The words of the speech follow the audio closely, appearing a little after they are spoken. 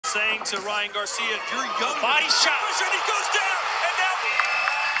saying to Ryan Garcia, you're young. Body shot. And he goes down.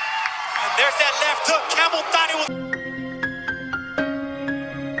 And there's that left hook. Campbell thought it was.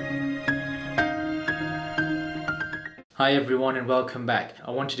 Hi everyone and welcome back.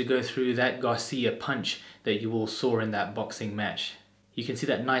 I wanted to go through that Garcia punch that you all saw in that boxing match. You can see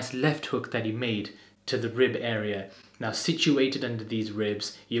that nice left hook that he made to the rib area. Now situated under these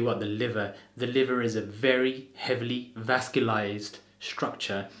ribs, you've got the liver. The liver is a very heavily vascularized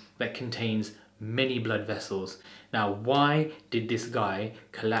structure that contains many blood vessels. Now why did this guy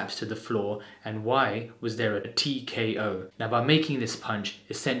collapse to the floor and why was there a TKO? Now by making this punch,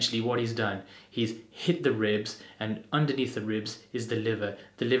 essentially what he's done, he's hit the ribs, and underneath the ribs is the liver.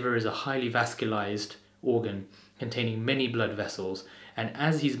 The liver is a highly vascularized organ containing many blood vessels, and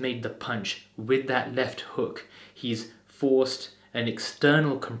as he's made the punch with that left hook, he's forced an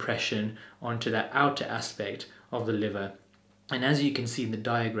external compression onto that outer aspect of the liver. And as you can see in the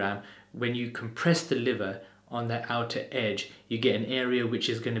diagram, when you compress the liver on that outer edge, you get an area which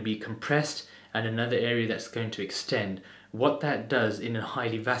is going to be compressed and another area that's going to extend. What that does in a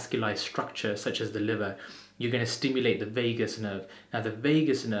highly vascularized structure such as the liver, you're going to stimulate the vagus nerve. Now the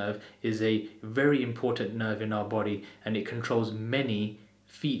vagus nerve is a very important nerve in our body, and it controls many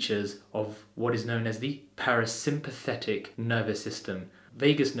features of what is known as the parasympathetic nervous system.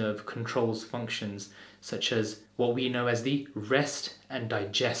 Vagus nerve controls functions such as what we know as the rest and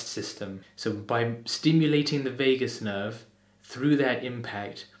digest system. So by stimulating the vagus nerve through that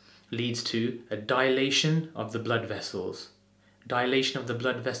impact leads to a dilation of the blood vessels. Dilation of the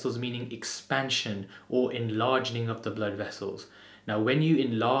blood vessels meaning expansion or enlarging of the blood vessels. Now when you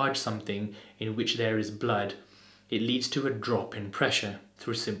enlarge something in which there is blood, it leads to a drop in pressure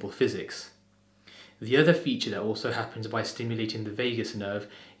through simple physics. The other feature that also happens by stimulating the vagus nerve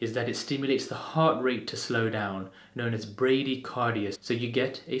is that it stimulates the heart rate to slow down, known as bradycardia, so you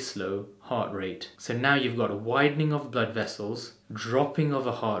get a slow heart rate. So now you've got a widening of blood vessels, dropping of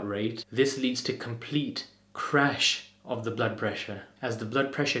a heart rate. This leads to complete crash of the blood pressure. As the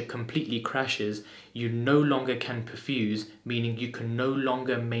blood pressure completely crashes, you no longer can perfuse, meaning you can no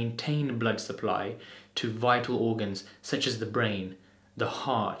longer maintain blood supply to vital organs such as the brain, the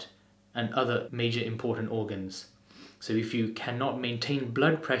heart, and other major important organs. So if you cannot maintain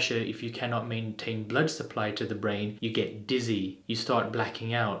blood pressure, if you cannot maintain blood supply to the brain, you get dizzy, you start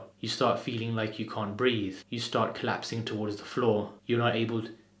blacking out, you start feeling like you can't breathe, you start collapsing towards the floor.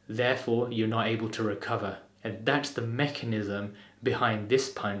 Therefore, you're not able to recover. And that's the mechanism behind this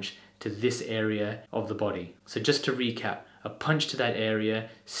punch to this area of the body. So just to recap, a punch to that area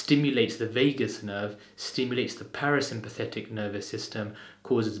stimulates the vagus nerve, stimulates the parasympathetic nervous system,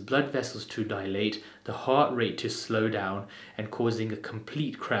 causes blood vessels to dilate, the heart rate to slow down, and causing a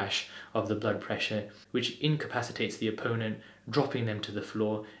complete crash of the blood pressure, which incapacitates the opponent, dropping them to the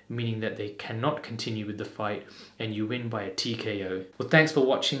floor, meaning that they cannot continue with the fight, and you win by a TKO. Well, thanks for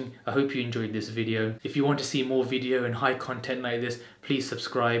watching. I hope you enjoyed this video. If you want to see more video and high content like this, please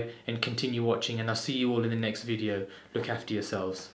subscribe and continue watching, and I'll see you all in the next video. Look after yourselves.